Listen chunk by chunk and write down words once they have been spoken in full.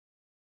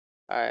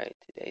Alright,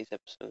 today's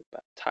episode is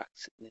about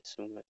toxicness.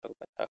 We're going to talk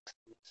about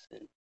toxicness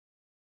and a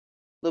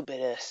little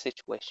bit of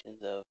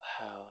situations of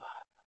how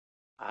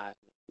I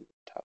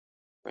talk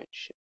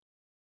friendship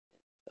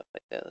and stuff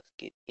like that. Let's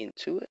get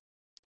into it.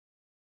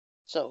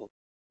 So,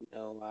 you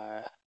know,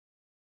 I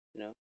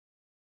you know,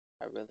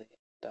 I really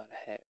thought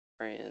I had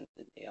friends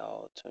and they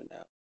all turned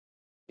out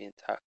being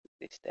toxic.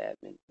 They stabbed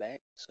me in the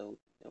back. So,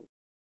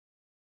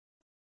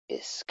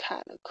 it's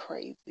kinda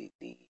crazy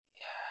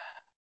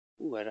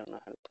I don't know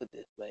how to put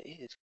this, but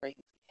it is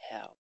crazy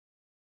how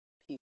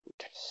people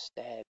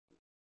stab you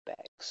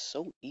back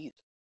so easily.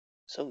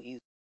 So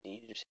easy, and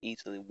you're just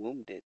easily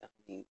wounded. I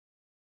mean,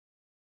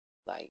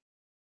 like,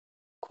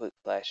 quick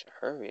flash of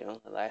hurry, it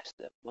only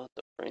lasted a month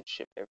of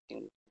friendship.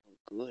 Everything was going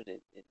good,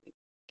 and it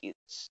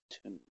gets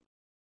to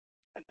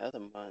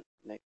another month.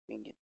 Next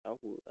thing you know,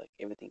 like,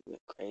 everything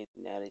went crazy.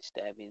 Now they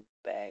stab you in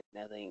the back.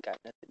 Now they ain't got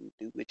nothing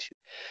to do with you.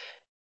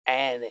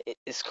 And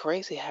it's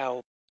crazy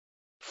how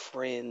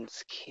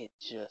friends can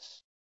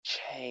just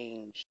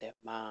change their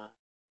mind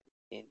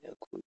in a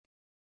quick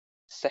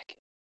second.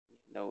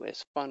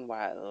 It's fun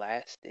while it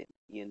lasted.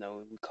 We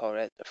call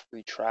that the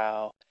free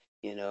trial.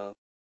 You know,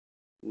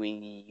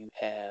 when you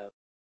have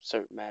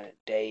certain amount of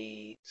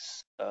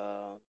days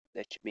that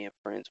you're being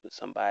friends with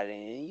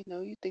somebody,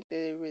 and you think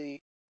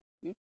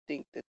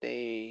that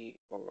they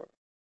are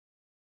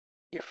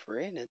your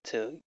friend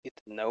until you get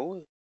to know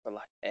it. Or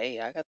like,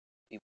 hey, I got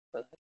people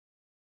for that.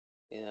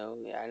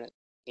 I got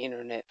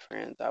internet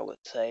friends. I would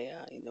say,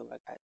 I got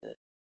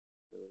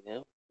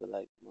but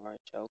like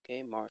March,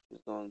 okay, March was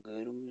going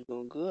good. It was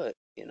going good.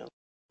 It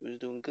was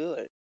doing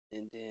good.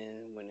 And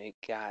then when it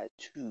got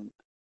to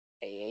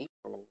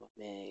April,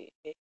 man,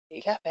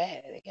 it got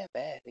bad. It got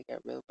bad. It got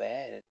real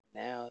bad. And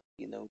now,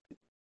 people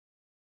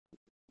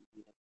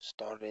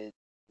started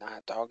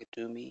not talking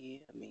to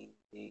me. I mean,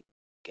 they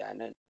got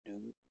nothing to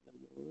do no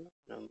more.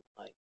 And I'm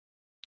like,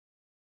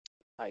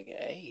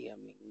 hey, I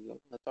mean, you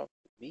don't want to talk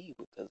to me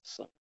because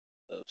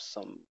of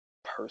some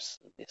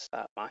person. It's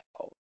not my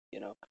fault,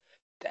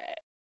 that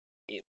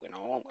it went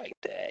on like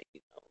that.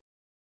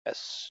 I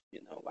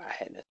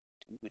had nothing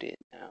to do with it.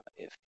 Now,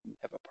 if you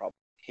have a problem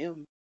with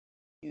him,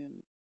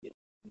 you, you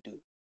know,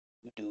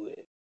 do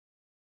it.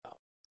 um,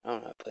 I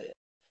don't know how to put it,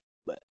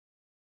 but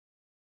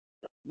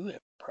you have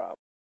a problem.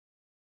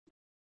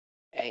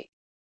 Hey,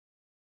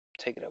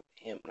 take it up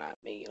with him, not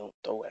me. Don't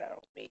throw it out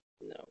on me.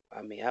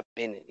 I mean, I've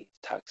been in these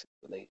toxic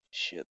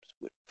relationships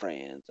with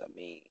friends. I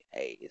mean,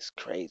 hey, it's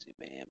crazy,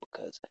 man,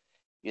 because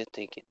you're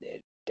thinking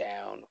they're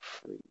down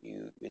for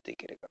you. You're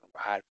thinking they're gonna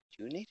ride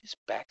for you, and they just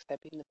backstab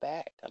you in the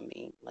back. I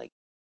mean, like,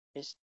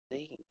 this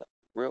thing,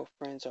 real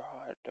friends are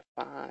hard to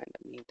find.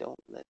 I mean, don't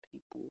let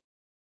people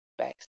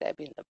backstab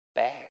you in the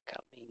back. I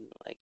mean,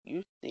 like,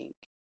 you think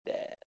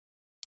that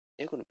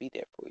they're gonna be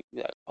there for you.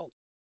 You're like, oh,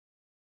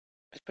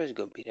 this person's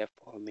gonna be there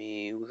for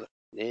me. We're gonna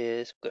do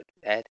this, we're gonna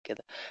do that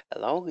together.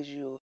 As long as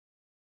you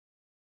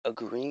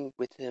agreeing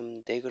with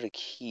them, they're gonna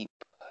keep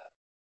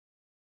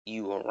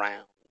you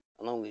around.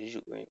 As long as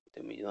you agree with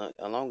them,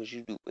 as long as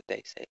you do what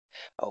they say,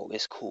 oh,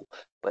 it's cool.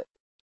 But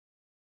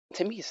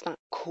to me, it's not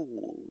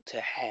cool to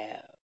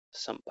have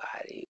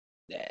somebody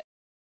that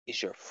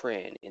is your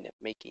friend and they're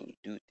making you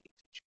do things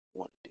that you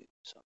want to do.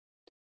 So,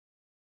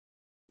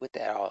 with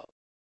that all,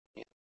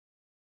 you know,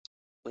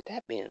 with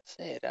that being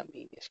said, I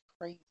mean, it's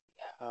crazy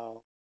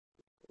how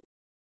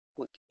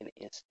quick in an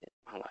instant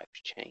my life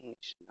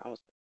changed. And I was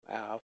like,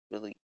 wow, I was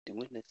really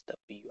doing this stuff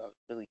for you. I was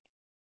really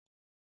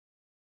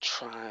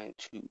trying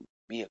to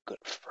be a good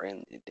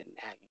friend, and then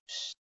now you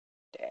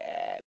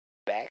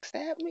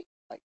backstab me?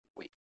 Like,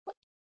 wait, what?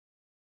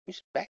 You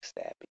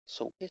backstab me?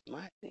 So here's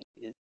my thing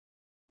is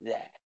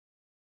that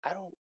I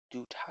don't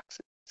do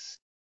toxic.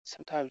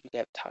 Sometimes you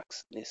have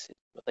toxicness in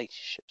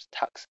relationships,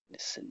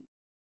 toxicness in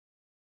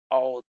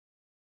all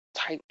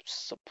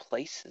types of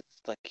places.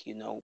 Like,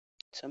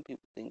 some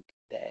people think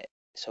that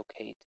it's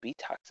okay to be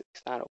toxic.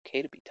 It's not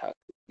okay to be toxic.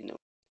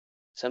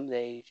 Some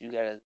days you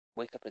gotta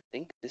wake up and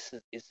think, is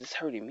this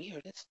hurting me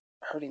or this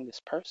hurting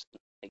this person?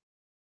 Like,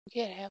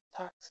 you can't have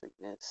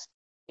toxicness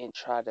and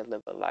try to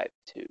live a life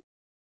too.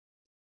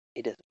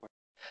 It doesn't work.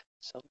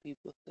 Some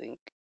people think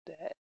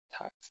that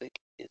toxic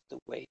is the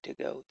way to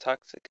go.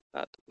 Toxic is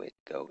not the way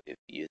to go. If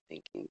you're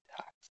thinking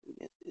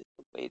toxicness is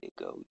the way to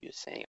go, you're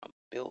saying I'm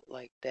built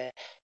like that.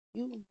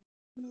 You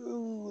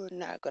you're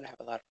not gonna have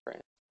a lot of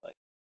friends. Like,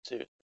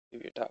 seriously,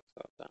 if you're toxic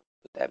all the time.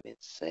 With that being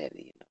said,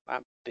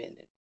 I've been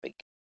in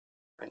fake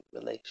friend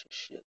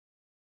relationship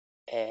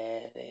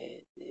and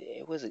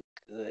it wasn't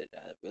good.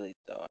 I really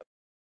thought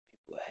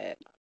people had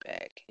my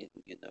back, and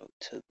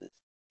to this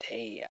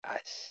day, I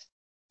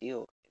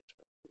still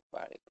interact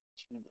about it.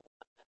 But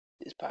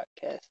this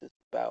podcast is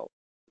about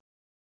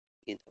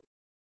you know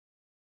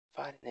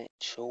finding that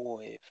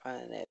joy,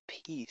 finding that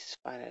peace,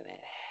 finding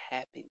that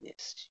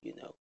happiness. You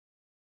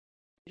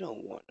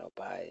don't want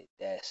nobody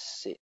that's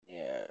sitting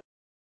there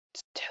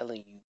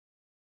telling you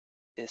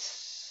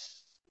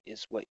this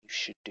is what you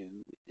should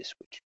do, this is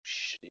what you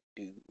shouldn't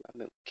do. I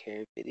don't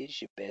care if it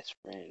is your best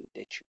friend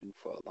that you do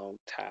for a long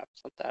time.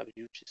 Sometimes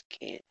you just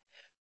can't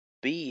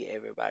be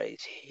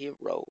everybody's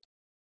hero.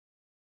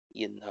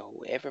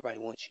 Everybody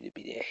wants you to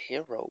be their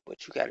hero,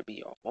 but you got to be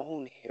your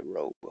own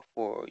hero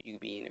before you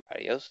be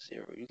anybody else's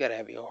hero. You got to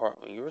have your heart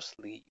on your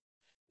sleeve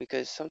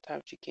because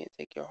sometimes you can't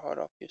take your heart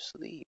off your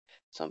sleeve.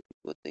 Some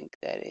people think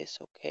that it's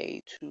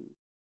okay to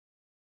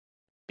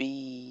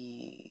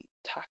be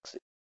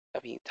toxic. I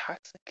mean,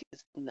 toxic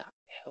is not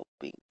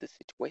helping the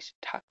situation.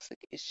 Toxic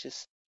is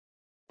just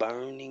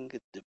burning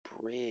the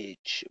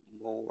bridge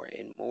more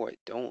and more.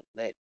 Don't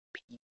let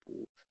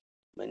people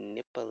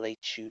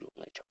manipulate you. Don't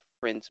let your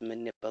friends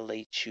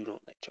manipulate you.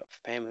 Don't let your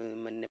family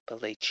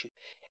manipulate you.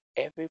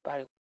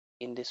 Everybody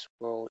in this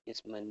world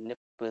is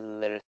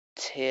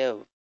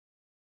manipulative.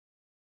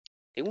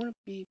 They want to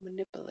be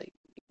manipulated.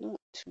 They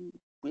want to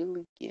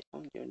really get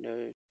on your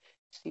nerves,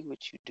 see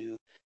what you do.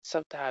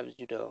 Sometimes,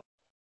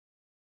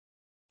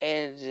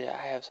 and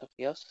I have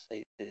something else to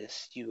say to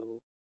this,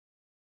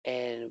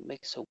 and it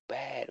makes it so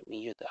bad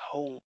when you're the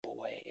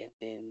homeboy, and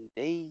then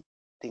they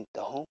think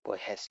the homeboy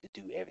has to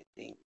do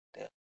everything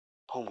the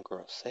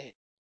homegirl said.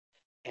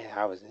 And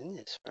I was in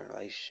this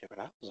relationship,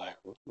 and I was like,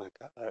 oh my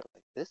God, like,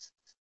 this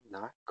is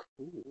not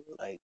cool.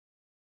 Like,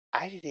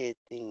 I did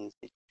things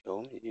that you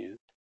told me to do,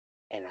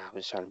 and I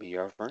was trying to be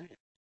your friend.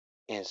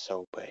 And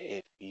so, but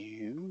if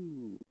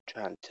you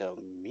trying to tell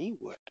me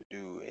what to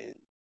do and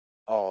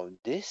all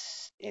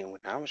this, and when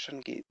I was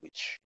trying to get with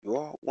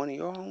one of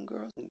your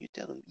homegirls, and you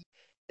telling me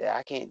that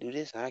I can't do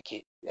this and I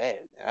can't do that,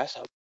 that's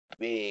a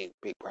big,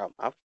 big problem.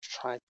 I was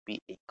trying to be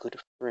a good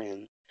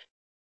friend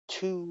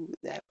to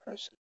that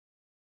person.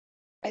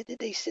 And then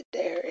they sit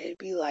there and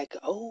be like,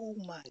 oh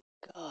my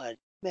God,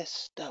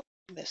 messed up,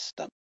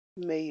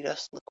 made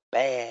us look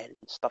bad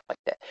and stuff like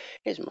that.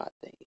 Here's my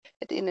thing.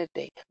 At the end of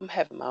the day, I'm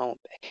having my own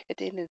back. At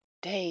the end of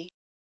the day,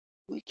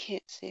 we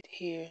can't sit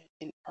here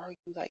and argue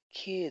like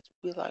kids.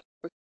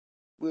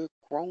 We're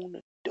grown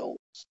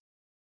adults.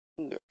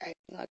 And you're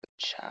acting like a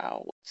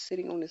child,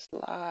 sitting on this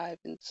live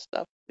and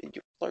stuff, and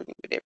you're flirting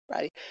with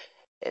everybody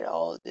and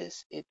all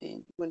this. And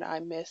then when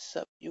I mess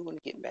up, you're gonna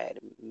get mad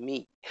at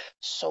me.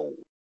 So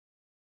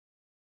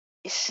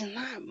it's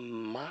not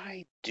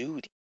my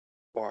duty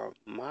or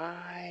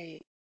my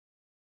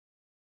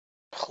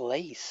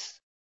place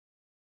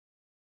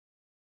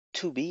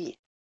to be.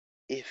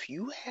 If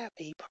you have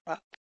a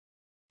problem,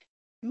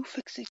 you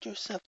fix it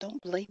yourself.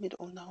 Don't blame it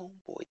on the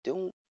homeboy.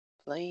 Don't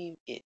blame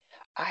it.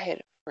 I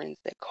had friends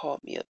that called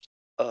me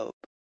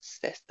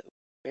obsessive,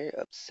 very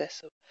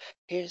obsessive.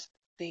 Here's the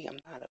thing, I'm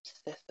not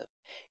obsessive.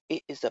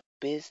 It is a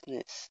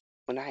business.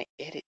 When I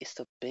edit, it's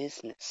a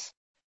business.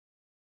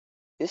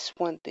 This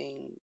one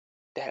thing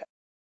that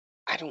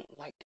I don't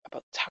like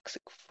about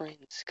toxic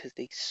friends because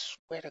they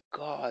swear to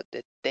God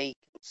that they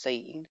can say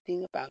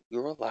anything about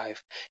your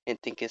life and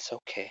think it's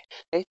okay.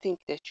 They think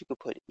that you could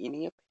put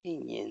any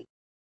opinion.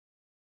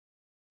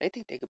 They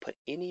think they could put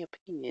any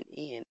opinion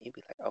in and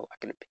be like, oh, I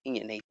can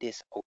opinionate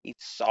this. Oh, he's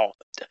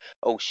soft.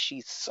 Oh,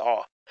 she's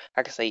soft.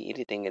 I can say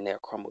anything in there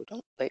crumble.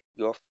 Don't let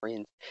your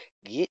friends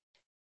get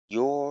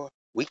your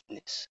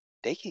weakness.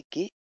 They could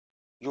get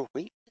your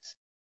weakness.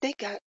 They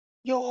got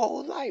your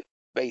whole life,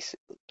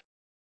 basically.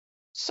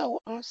 So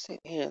I'm sitting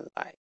here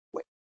like,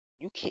 wait,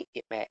 you can't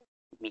get mad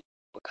at me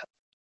because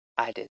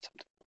I did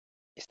something.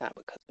 It's not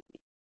because of me.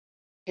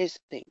 Here's the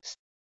thing.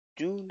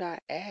 Do not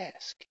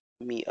ask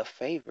me a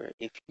favor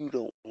if you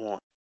don't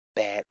want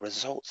bad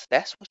results.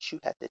 That's what you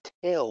have to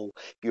tell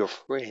your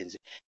friends.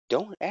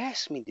 Don't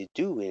ask me to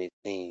do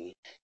anything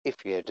if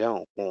you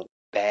don't want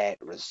bad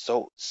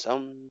results.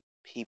 Some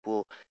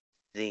people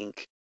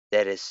think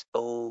that it's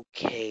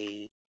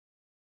okay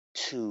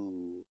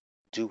to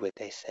do what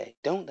they say.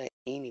 Don't let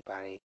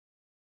anybody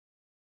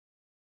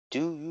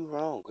do you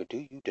wrong or do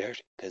you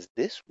dirty because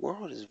this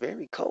world is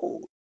very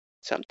cold.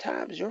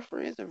 Sometimes your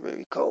friends are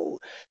very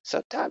cold.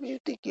 Sometimes you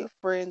think your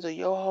friends are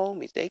your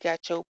homies. They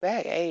got your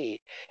back. Hey,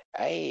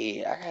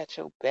 I got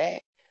your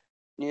back.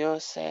 You know what I'm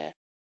saying?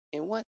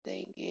 And one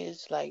thing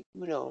is like,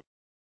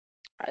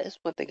 that's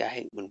one thing I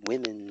hate when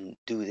women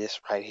do this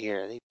right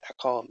here. They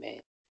like, oh man,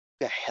 you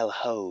got hella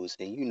hoes,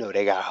 and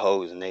they got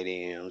hoes in their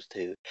DMs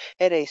too.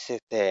 And they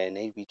sit there and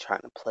they be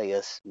trying to play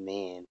us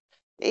men.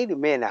 Any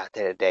men out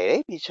there today,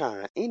 they be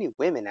trying, any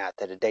women out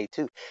there today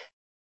too,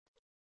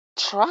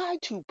 try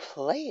to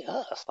play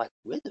us like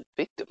we're the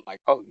victim. Like,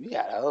 oh, you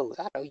got hoes.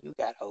 I know you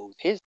got hoes.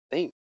 Here's the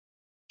thing.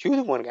 You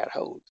the one that got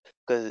hoes.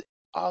 Because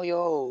all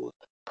your hoes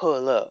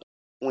pull up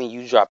when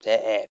you drop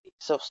that Abby.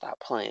 So stop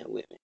playing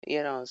with me.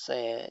 You know what I'm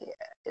saying?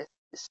 Yeah,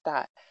 it's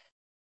not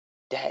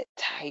that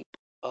type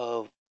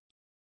of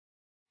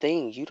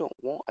thing. You don't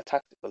want a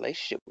toxic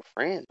relationship with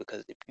friends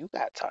because if you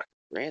got toxic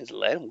friends,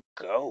 let them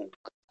go.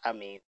 I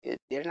mean,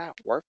 they're not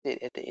worth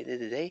it at the end of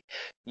the day.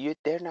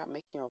 They're not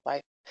making your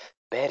life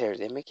better.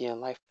 They're making your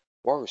life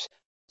worse.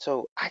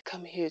 So I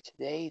come here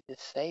today to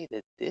say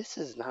that this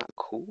is not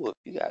cool if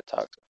you got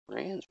toxic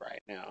friends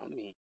right now. I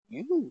mean,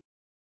 you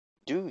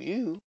do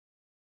you,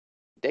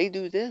 they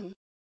do them,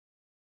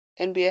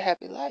 and be a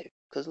happy life.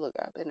 Cause look,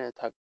 I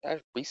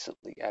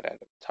recently got out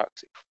of a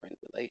toxic friend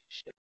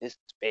relationship. This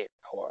is very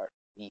hard.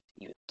 need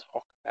to even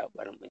talk about,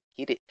 but I'm gonna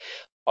get it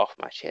off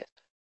my chest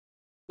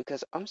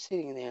because I'm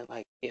sitting there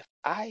like, if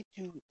I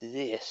do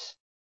this,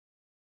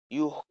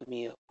 you hook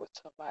me up with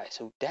somebody.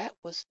 So that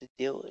was the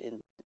deal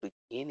in the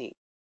beginning.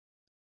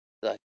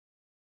 Like,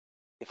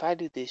 if I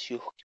do this, you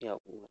hook me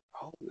up with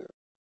hunger.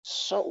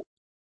 So,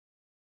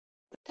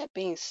 with that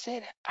being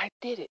said, I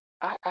did it.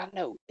 I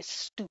know it's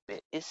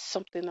stupid. It's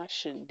something I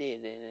shouldn't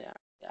did, and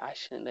I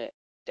shouldn't let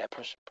that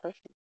person pressure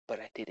me, but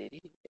I did it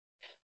anyway.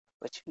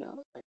 But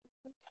like,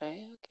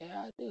 okay,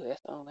 I do.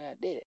 That's the only way I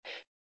did it.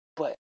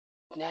 But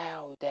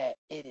now that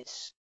it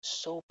is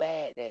so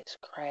bad that it's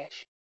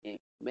crashing,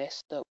 it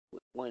messed up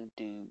with one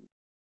dude,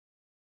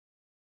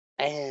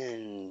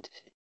 and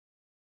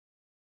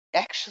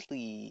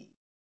actually,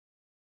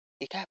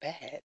 it got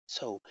bad.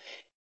 So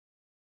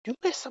you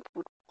mess up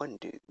with one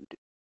dude,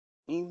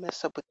 you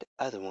mess up with the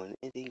other one,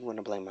 and then you want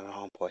to blame it on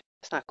homeboy.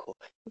 It's not cool.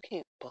 You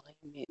can't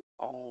blame it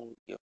on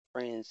your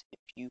friends if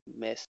you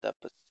messed up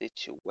a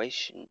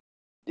situation.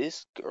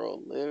 This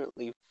girl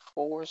literally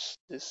forced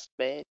this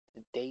man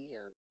to date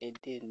her, and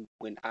then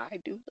when I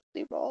do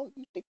something wrong,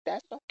 you think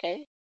that's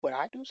okay? When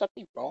I do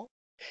something wrong,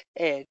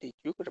 and then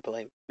you're gonna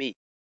blame me.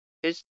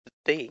 Here's the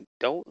thing: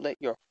 don't let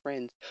your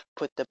friends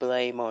put the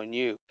blame on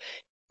you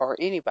or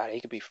anybody.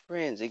 It could be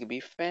friends, it could be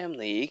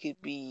family, it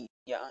could be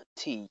your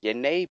auntie, your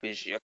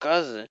neighbors, your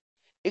cousin.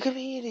 It could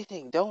be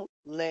anything. Don't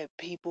let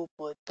people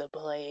put the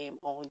blame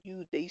on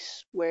you. They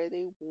swear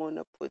they want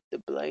to put the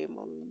blame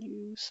on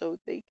you so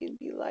they can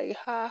be like,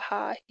 ha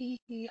ha, he,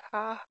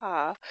 ha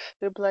ha.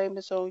 The blame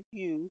is on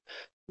you.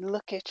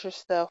 Look at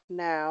yourself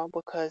now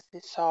because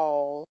it's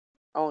all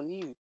on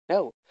you.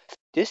 No,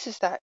 this is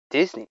not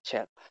Disney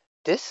Channel.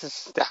 This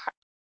is not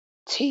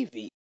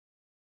TV.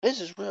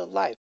 This is real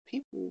life.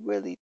 People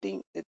really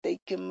think that they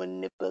can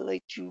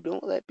manipulate you.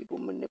 Don't let people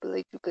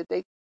manipulate you because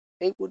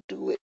they will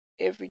do it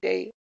every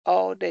day,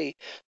 all day.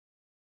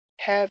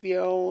 Have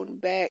your own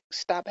back.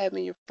 Stop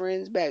having your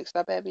friends back.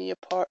 Stop having your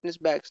partners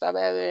back. Stop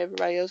having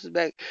everybody else's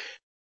back.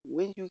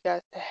 When you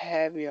got to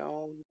have your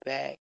own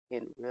back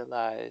and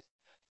realize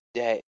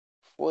that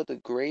for the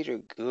greater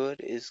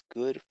good, it's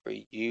good for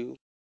you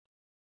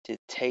to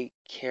take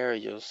care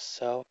of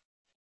yourself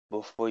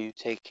before you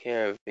take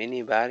care of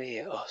anybody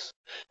else.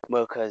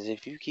 Because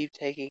if you keep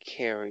taking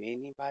care of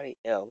anybody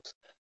else,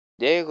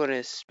 they're going to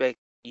expect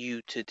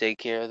you to take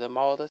care of them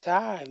all the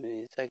time.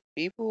 And it's like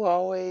people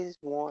always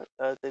want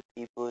other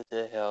people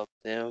to help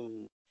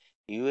them.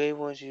 You ain't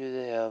want you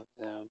to help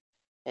them.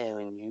 And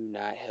when you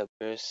not help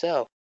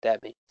yourself, that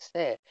being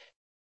said,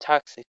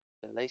 toxic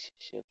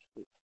relationships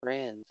with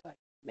friends, like,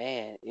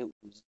 man, it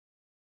was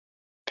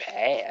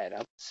bad.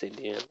 I'm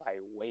sitting here like,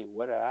 wait,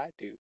 what did I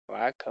do?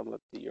 Well, I come up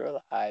to your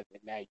live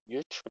and now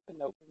you're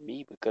tripping over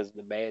me because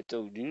the man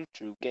told you the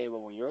truth, came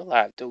on your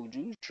live, told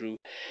you the truth,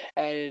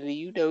 and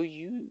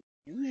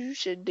you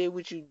should have did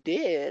what you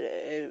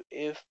did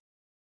if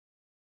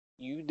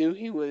you knew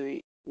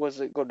he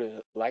wasn't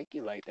gonna like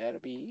you like that. I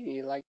mean, he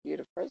didn't like you in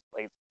the first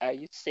place. Now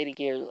you sitting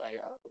here like,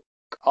 oh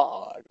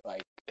God,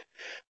 like,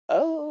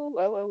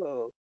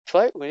 oh.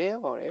 Flirt with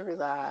him on every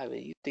live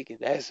and you thinking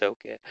that's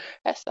okay.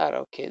 That's not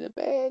okay. The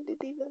man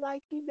didn't even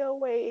like you no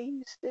way. And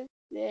you sit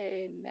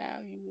there and now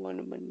you want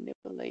to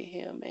manipulate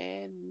him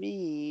and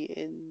me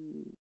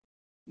and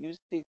you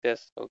think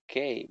that's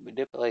okay.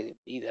 Manipulating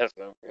me, that's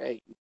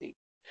okay. You think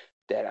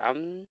that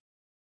I'm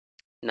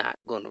not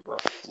going to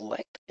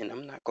reflect and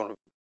I'm not going to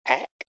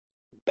act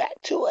back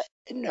to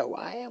it. No,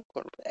 I am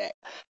going to act.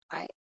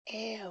 I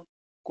am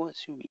going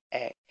to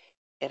react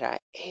and I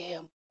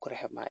am going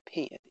to have my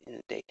opinion at the end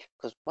of the day.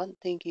 Because one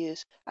thing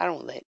is, I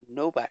don't let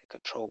nobody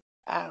control me.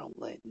 I don't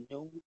let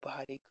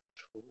nobody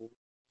control.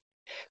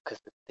 Because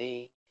the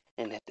thing,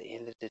 and at the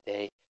end of the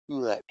day, you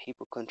let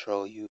people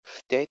control you.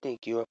 They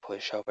think you're a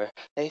pushover.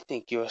 They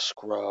think you're a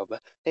scrub.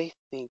 They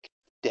think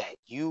that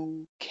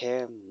you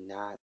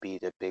cannot be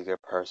the bigger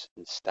person.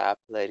 Stop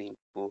letting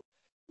people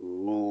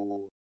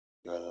rule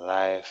your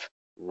life,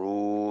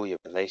 rule your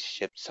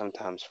relationship.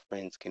 Sometimes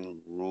friends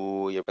can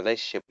rule your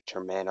relationship with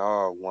your man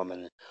or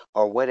woman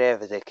or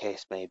whatever the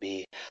case may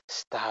be.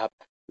 Stop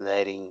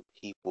letting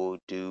people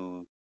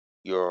do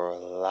your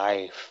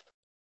life.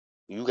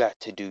 You got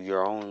to do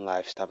your own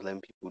life. Stop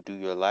letting people do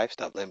your life.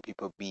 Stop letting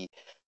people be.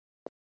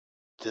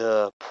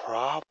 The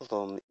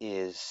problem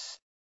is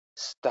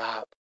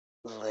stop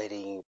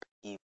letting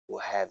people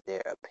have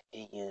their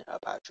opinion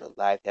about your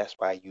life. That's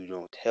why you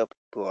don't tell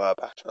people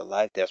about your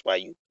life. That's why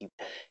you keep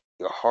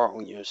your heart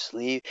on your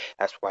sleeve.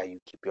 That's why you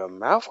keep your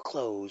mouth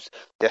closed.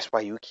 That's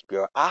why you keep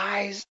your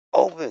eyes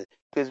open.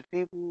 Because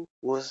people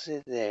will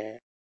sit there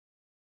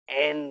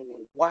and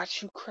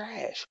watch you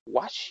crash,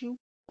 watch you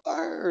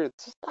burn.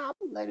 Stop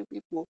letting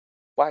people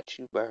watch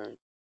you burn,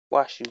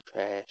 watch you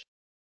crash.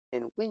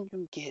 And when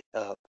you get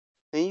up,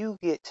 when you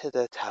get to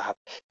the top,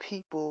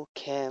 people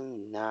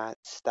cannot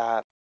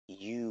stop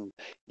you.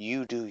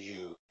 You do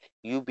you.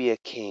 You be a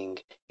king.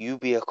 You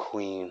be a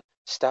queen.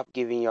 Stop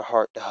giving your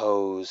heart to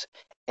hoes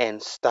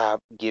and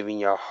stop giving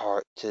your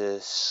heart to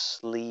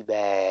slee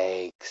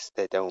bags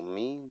that don't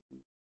mean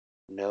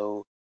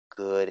no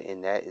good.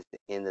 And that is the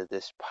end of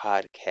this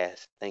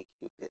podcast. Thank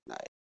you. Good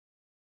night.